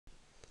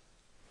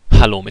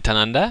Hallo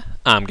miteinander,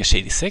 I'm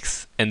a.k.a.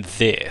 and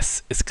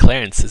this is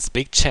Clarence's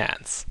Big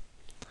Chance.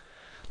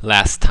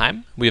 Last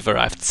time we've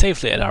arrived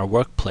safely at our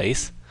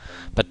workplace,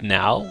 but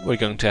now we're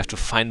going to have to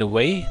find a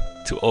way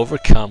to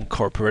overcome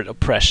corporate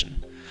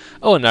oppression.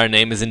 Oh, and our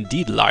name is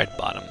indeed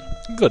Lardbottom.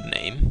 Good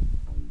name.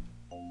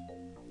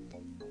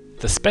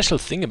 The special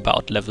thing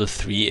about level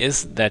 3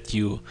 is that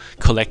you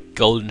collect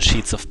golden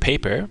sheets of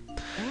paper,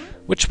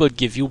 which will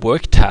give you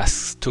work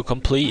tasks to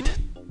complete.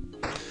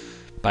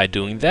 By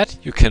doing that,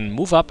 you can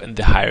move up in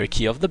the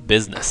hierarchy of the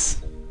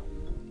business.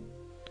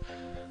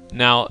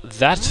 Now,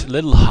 that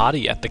little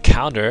hottie at the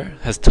counter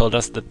has told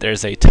us that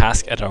there's a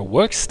task at our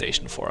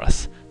workstation for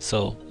us.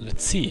 So,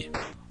 let's see.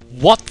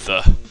 What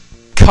the?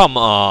 Come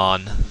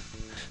on!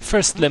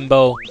 First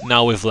Limbo,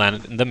 now we've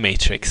landed in the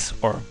Matrix,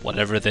 or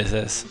whatever this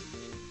is.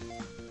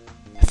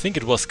 I think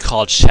it was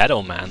called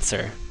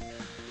Shadowmancer.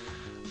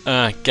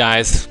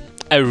 Guys,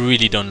 I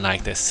really don't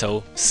like this,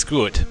 so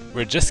screw it.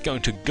 We're just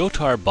going to go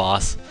to our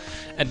boss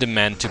and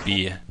demand to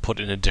be put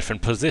in a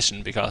different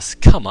position, because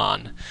come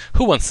on,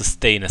 who wants to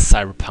stay in a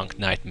cyberpunk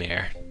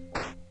nightmare?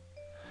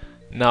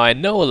 Now, I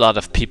know a lot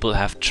of people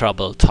have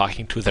trouble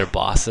talking to their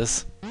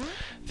bosses.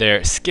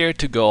 They're scared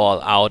to go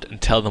all out and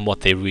tell them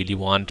what they really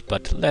want,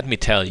 but let me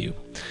tell you,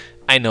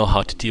 I know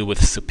how to deal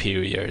with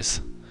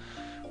superiors.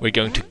 We're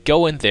going to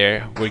go in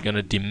there, we're going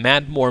to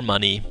demand more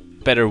money,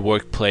 better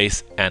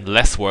workplace and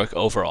less work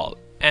overall,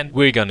 and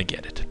we're gonna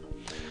get it.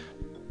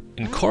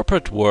 In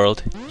corporate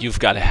world, you've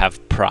got to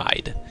have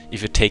pride.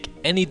 If you take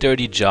any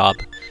dirty job,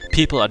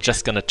 people are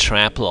just gonna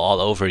trample all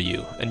over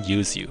you and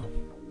use you.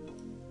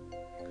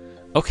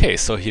 Okay,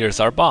 so here's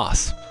our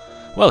boss.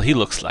 Well, he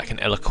looks like an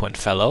eloquent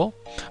fellow.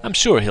 I'm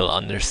sure he'll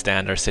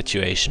understand our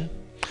situation.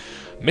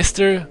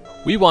 Mister,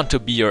 we want to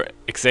be your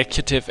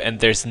executive and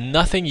there's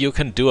nothing you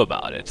can do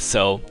about it,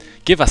 so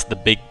give us the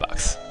big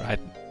bucks right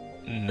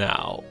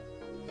now.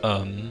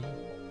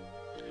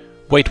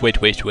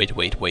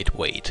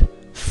 Wait.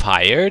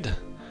 Fired?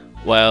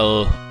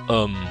 Well,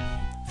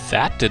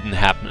 that didn't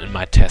happen in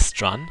my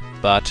test run,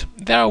 but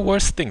there are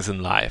worse things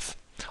in life.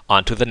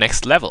 On to the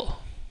next level.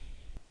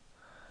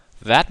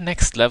 That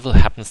next level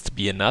happens to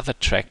be another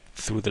trek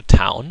through the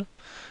town,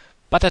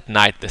 but at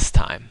night this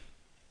time.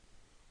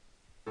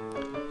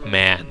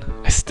 Man,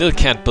 I still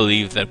can't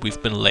believe that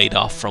we've been laid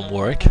off from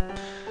work.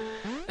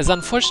 As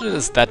unfortunate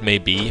as that may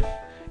be,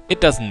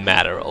 it doesn't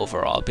matter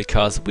overall,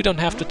 because we don't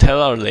have to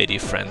tell our lady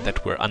friend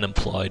that we're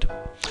unemployed.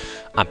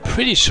 I'm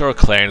pretty sure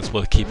Clarence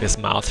will keep his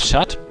mouth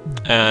shut,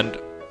 and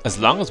as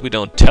long as we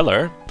don't tell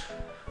her,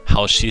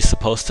 how's she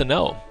supposed to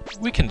know?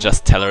 We can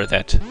just tell her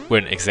that we're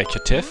an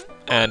executive,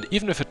 and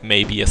even if it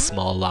may be a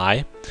small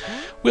lie,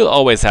 we'll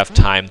always have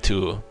time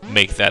to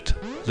make that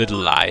little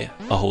lie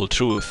a whole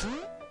truth.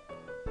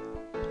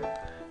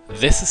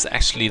 This is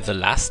actually the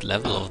last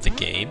level of the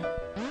game,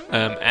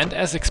 and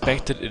as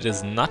expected, it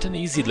is not an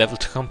easy level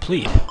to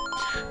complete.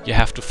 You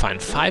have to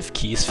find 5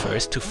 keys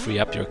first to free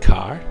up your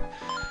car,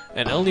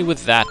 and only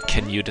with that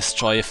can you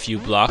destroy a few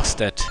blocks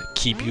that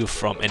keep you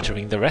from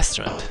entering the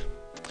restaurant.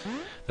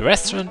 The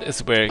restaurant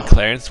is where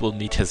Clarence will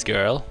meet his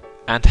girl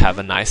and have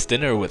a nice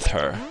dinner with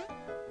her.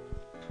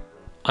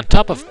 On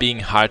top of being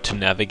hard to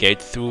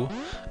navigate through,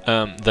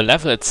 the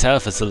level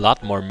itself is a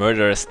lot more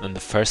murderous than the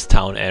first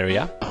town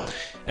area.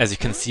 As you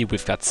can see,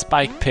 we've got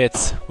spike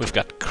pits, we've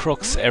got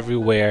crooks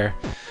everywhere,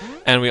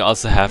 and we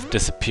also have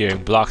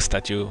disappearing blocks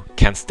that you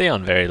can't stay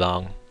on very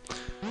long.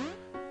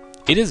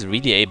 It is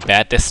really a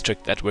bad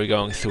district that we're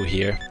going through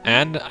here,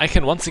 and I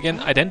can once again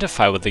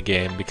identify with the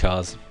game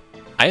because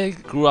I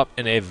grew up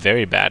in a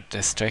very bad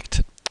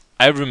district.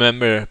 I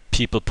remember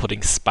people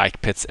putting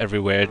spike pits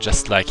everywhere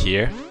just like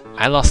here.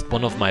 I lost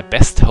one of my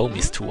best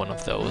homies to one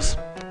of those.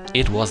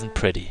 It wasn't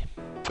pretty.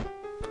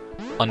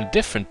 On a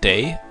different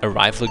day, a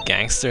rival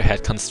gangster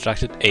had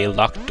constructed a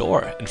locked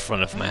door in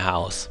front of my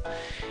house.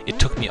 It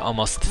took me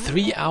almost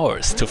 3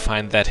 hours to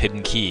find that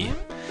hidden key.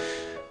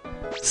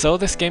 So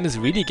this game is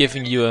really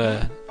giving you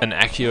an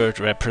accurate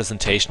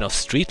representation of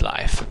street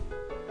life.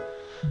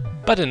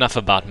 But enough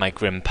about my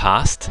grim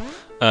past.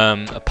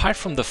 Apart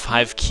from the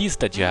 5 keys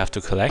that you have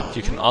to collect,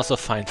 you can also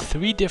find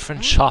 3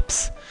 different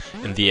shops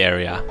in the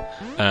area.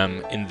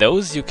 In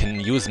those you can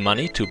use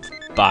money to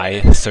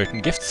buy certain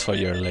gifts for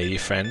your lady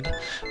friend,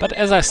 but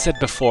as I said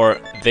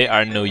before, they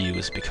are no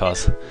use,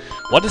 because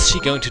what is she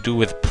going to do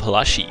with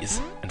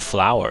plushies and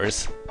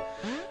flowers?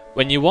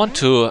 When you want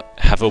to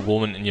have a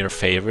woman in your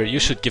favor, you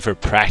should give her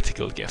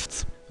practical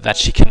gifts that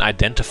she can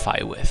identify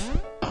with.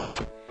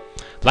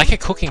 Like a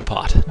cooking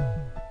pot.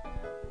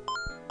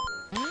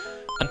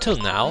 Until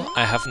now,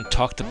 I haven't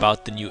talked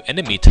about the new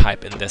enemy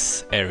type in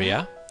this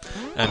area.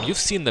 You've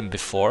seen them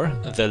before,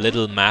 the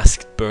little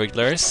masked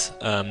burglars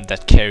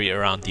that carry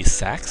around these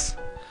sacks.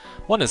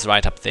 One is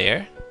right up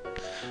there.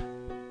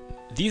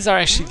 These are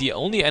actually the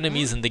only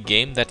enemies in the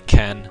game that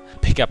can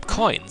pick up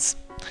coins.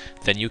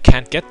 Then you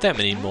can't get them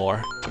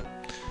anymore.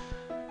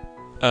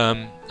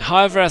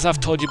 However, as I've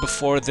told you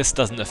before, this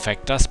doesn't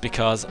affect us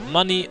because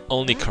money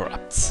only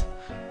corrupts.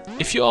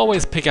 If you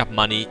always pick up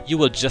money, you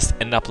will just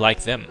end up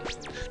like them.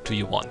 Do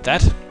you want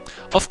that?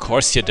 Of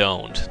course you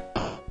don't.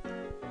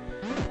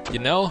 You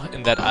know,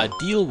 in that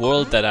ideal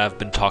world that I've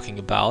been talking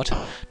about,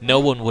 no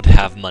one would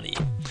have money.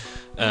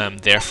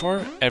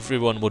 Therefore,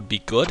 everyone would be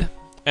good,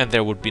 and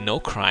there would be no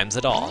crimes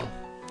at all.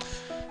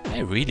 I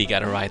really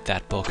gotta write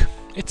that book.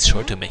 It's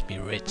sure to make me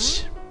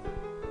rich.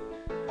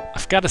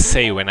 I've gotta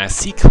say, when I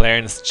see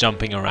Clarence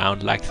jumping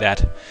around like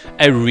that,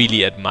 I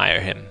really admire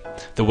him.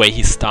 The way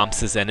he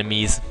stomps his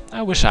enemies,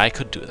 I wish I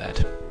could do that.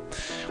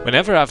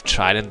 Whenever I've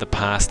tried in the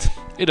past,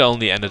 it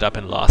only ended up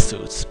in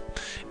lawsuits.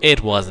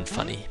 It wasn't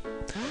funny.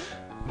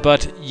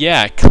 But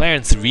yeah,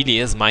 Clarence really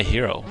is my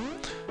hero.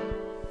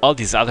 All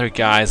these other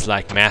guys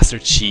like Master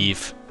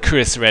Chief,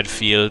 Chris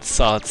Redfield,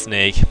 Solid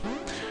Snake,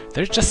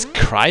 they're just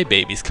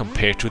crybabies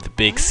compared to the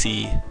Big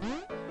C.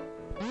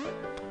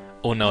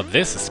 Oh, now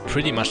this is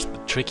pretty much the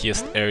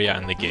trickiest area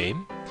in the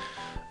game.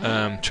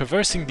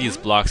 Traversing these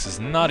blocks is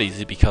not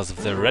easy because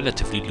of the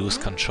relatively loose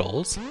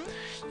controls.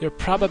 You're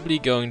probably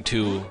going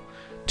to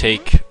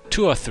take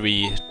 2 or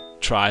 3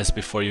 tries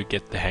before you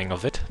get the hang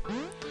of it,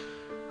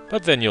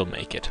 but then you'll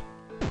make it.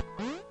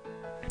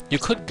 You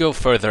could go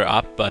further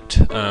up,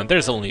 but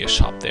there's only a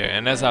shop there,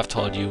 and as I've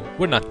told you,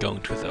 we're not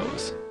going to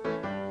those.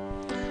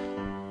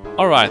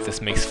 Alright,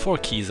 this makes 4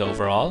 keys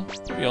overall.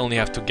 We only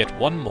have to get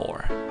 1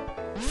 more.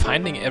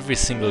 Finding every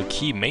single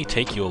key may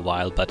take you a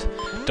while, but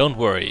don't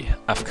worry,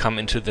 I've come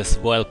into this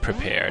well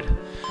prepared.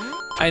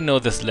 I know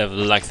this level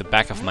like the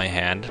back of my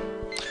hand.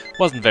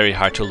 Wasn't very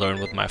hard to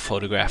learn with my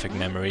photographic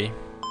memory.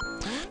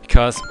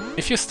 Because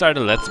if you start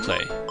a Let's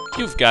Play,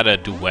 you've gotta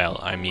do well.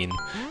 I mean,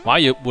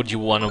 why would you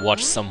want to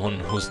watch someone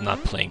who's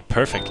not playing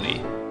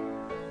perfectly?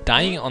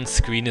 Dying on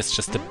screen is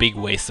just a big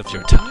waste of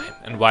your time,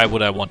 and why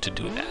would I want to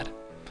do that?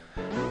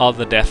 All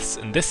the deaths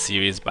in this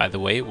series, by the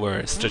way,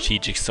 were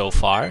strategic so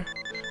far.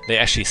 They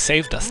actually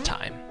saved us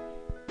time.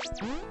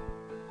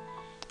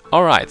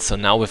 Alright, so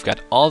now we've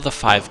got all the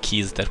 5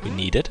 keys that we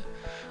needed.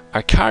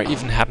 Our car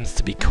even happens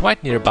to be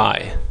quite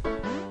nearby.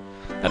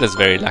 That is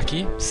very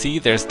lucky. See,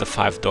 there's the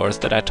 5 doors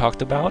that I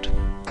talked about.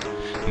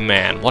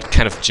 Man, what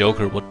kind of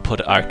joker would put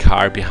our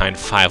car behind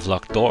 5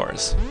 locked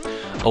doors?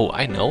 Oh,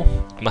 I know.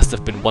 It must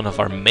have been one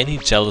of our many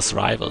jealous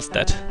rivals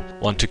that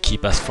want to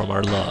keep us from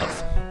our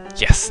love.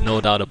 Yes,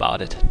 no doubt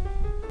about it.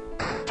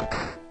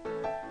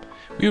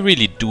 We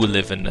really do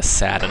live in a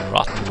sad and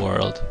rotten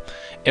world.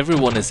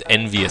 Everyone is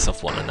envious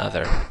of one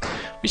another.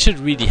 We should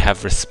really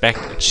have respect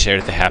and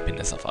share the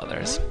happiness of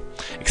others.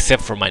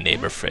 Except for my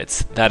neighbor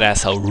Fritz. That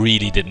asshole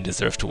really didn't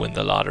deserve to win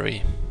the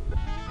lottery.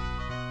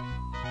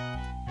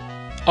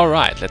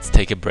 Alright, let's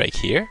take a break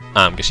here.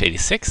 I'm a.k.a.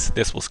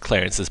 this was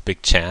Clarence's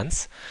Big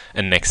Chance,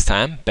 and next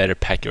time, better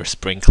pack your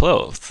spring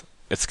clothes.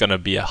 It's gonna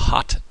be a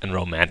hot and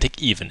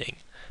romantic evening.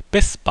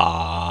 Bis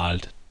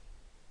bald!